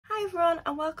everyone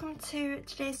and welcome to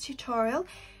today's tutorial.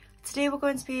 Today we're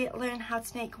going to be learning how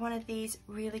to make one of these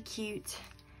really cute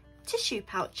tissue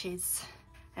pouches.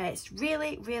 It's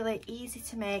really easy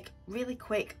to make, really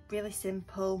quick, really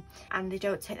simple, and they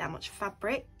don't take that much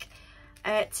fabric.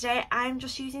 Today I'm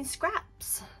just using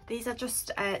scraps. These are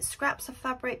just scraps of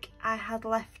fabric I had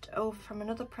left over from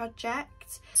another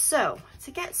project. So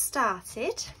to get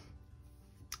started,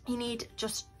 you need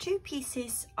just 2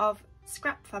 pieces of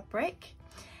scrap fabric.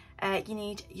 You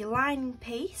need your lining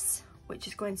piece, which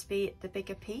is going to be the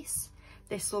bigger piece.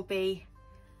 This will be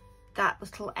that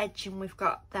little edging we've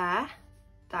got there.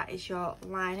 That is your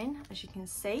lining, as you can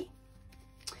see.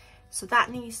 So that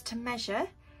needs to measure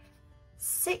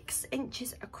 6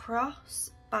 inches across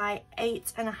by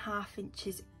 8.5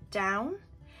 inches down.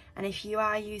 And if you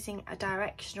are using a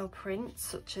directional print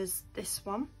such as this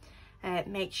one,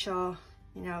 make sure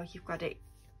you know you've got it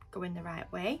going the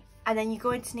right way. And then you're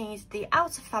going to need the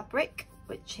outer fabric,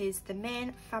 which is the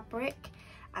main fabric,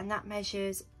 and that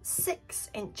measures 6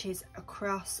 inches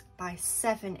across by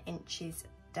 7 inches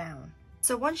down.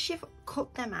 So once you've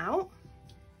cut them out,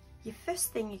 your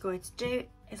first thing you're going to do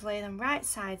is lay them right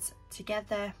sides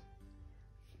together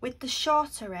with the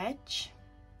shorter edge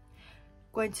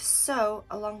going to sew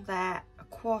along there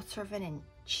 1/4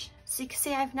 inch. So you can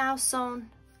see I've now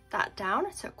sewn that down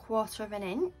at 1/4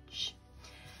 inch.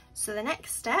 So the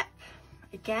next step,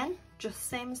 again, just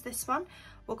same as this one,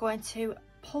 we're going to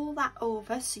pull that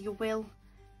over, so you will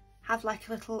have like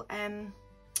a little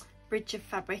bridge of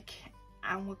fabric,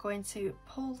 and we're going to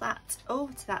pull that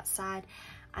over to that side,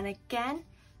 and again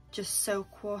just sew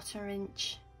 1/4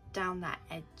 inch down that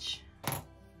edge.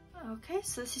 Okay,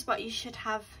 so this is what you should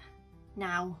have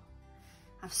now.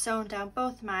 I've sewn down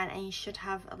both of mine and you should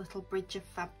have a little bridge of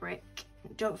fabric.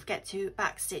 Don't forget to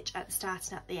backstitch at the start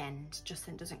and at the end, just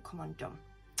so it doesn't come undone.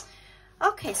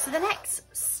 Okay, so the next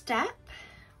step,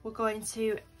 we're going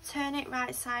to turn it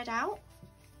right side out,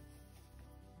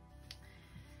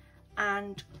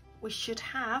 and we should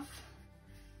have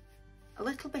a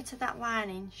little bit of that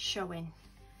lining showing.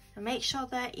 And make sure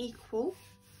they're equal,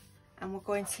 and we're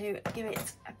going to give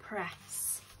it a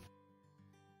press.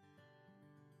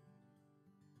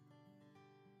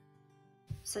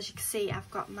 So as you can see,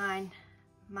 I've got my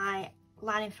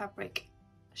lining fabric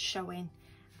showing,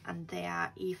 and they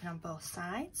are even on both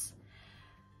sides.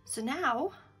 So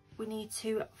now we need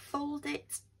to fold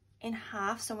it in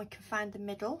half so we can find the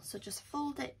middle. So just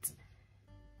fold it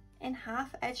in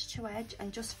half, edge to edge,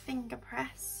 and just finger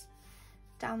press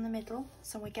down the middle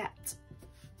so we get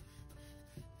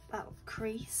that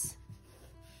crease.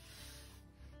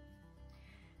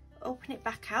 Open it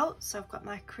back out, so I've got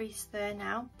my crease there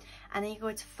now, and then you're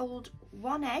going to fold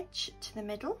one edge to the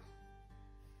middle,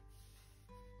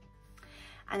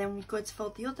 and then we're going to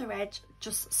fold the other edge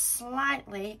just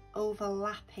slightly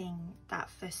overlapping that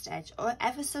first edge, or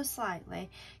ever so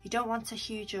slightly. You don't want a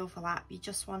huge overlap, you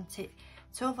just want it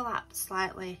to overlap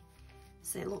slightly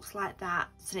so it looks like that,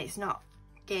 so it's not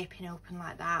gaping open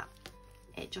like that.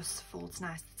 It just folds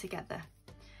nicely together,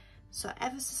 so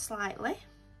ever so slightly.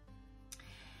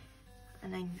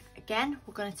 And then again,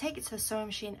 we're going to take it to the sewing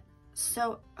machine,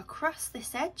 sew across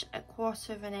this edge at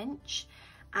 1/4 inch,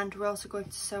 and we're also going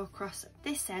to sew across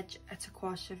this edge at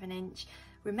 1/4 inch,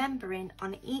 remembering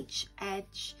on each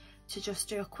edge to just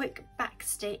do a quick back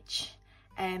stitch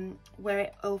where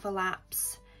it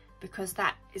overlaps, because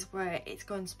that is where it's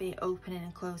going to be opening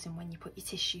and closing when you put your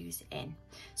tissues in.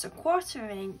 So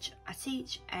 1/4 inch at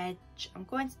each edge. I'm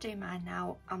going to do mine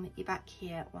now. I'll meet you back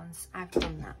here once I've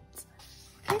done that.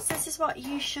 Okay, so this is what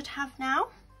you should have now.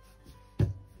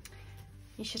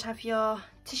 You should have your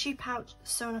tissue pouch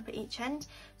sewn up at each end.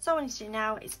 So what I need to do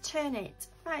now is turn it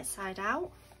right side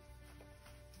out.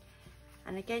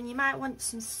 And again, you might want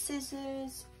some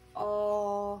scissors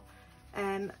or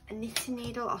a knitting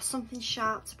needle or something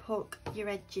sharp to poke your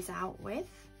edges out with.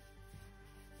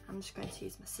 I'm just going to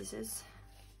use my scissors.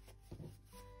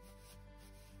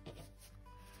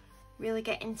 Really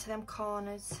get into them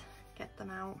corners. Get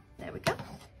them out. There we go.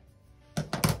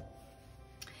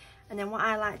 And then what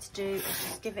I like to do is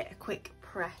just give it a quick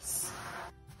press,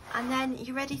 and then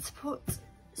you're ready to put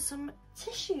some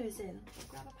tissues in.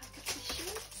 Grab a pack of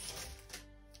tissues,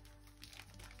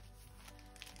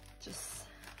 just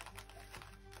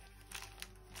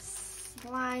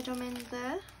slide them in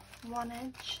there, one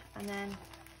edge, and then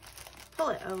pull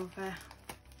it over.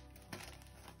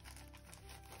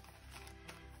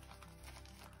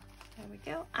 There we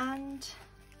go, and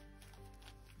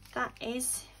that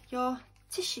is your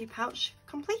tissue pouch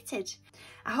completed.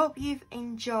 I hope you've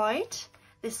enjoyed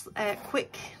this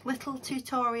quick little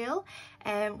tutorial.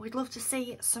 We'd love to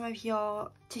see some of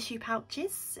your tissue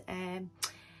pouches,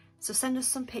 so send us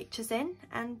some pictures in,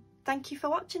 and thank you for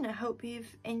watching. I hope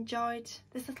you've enjoyed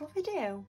this little video.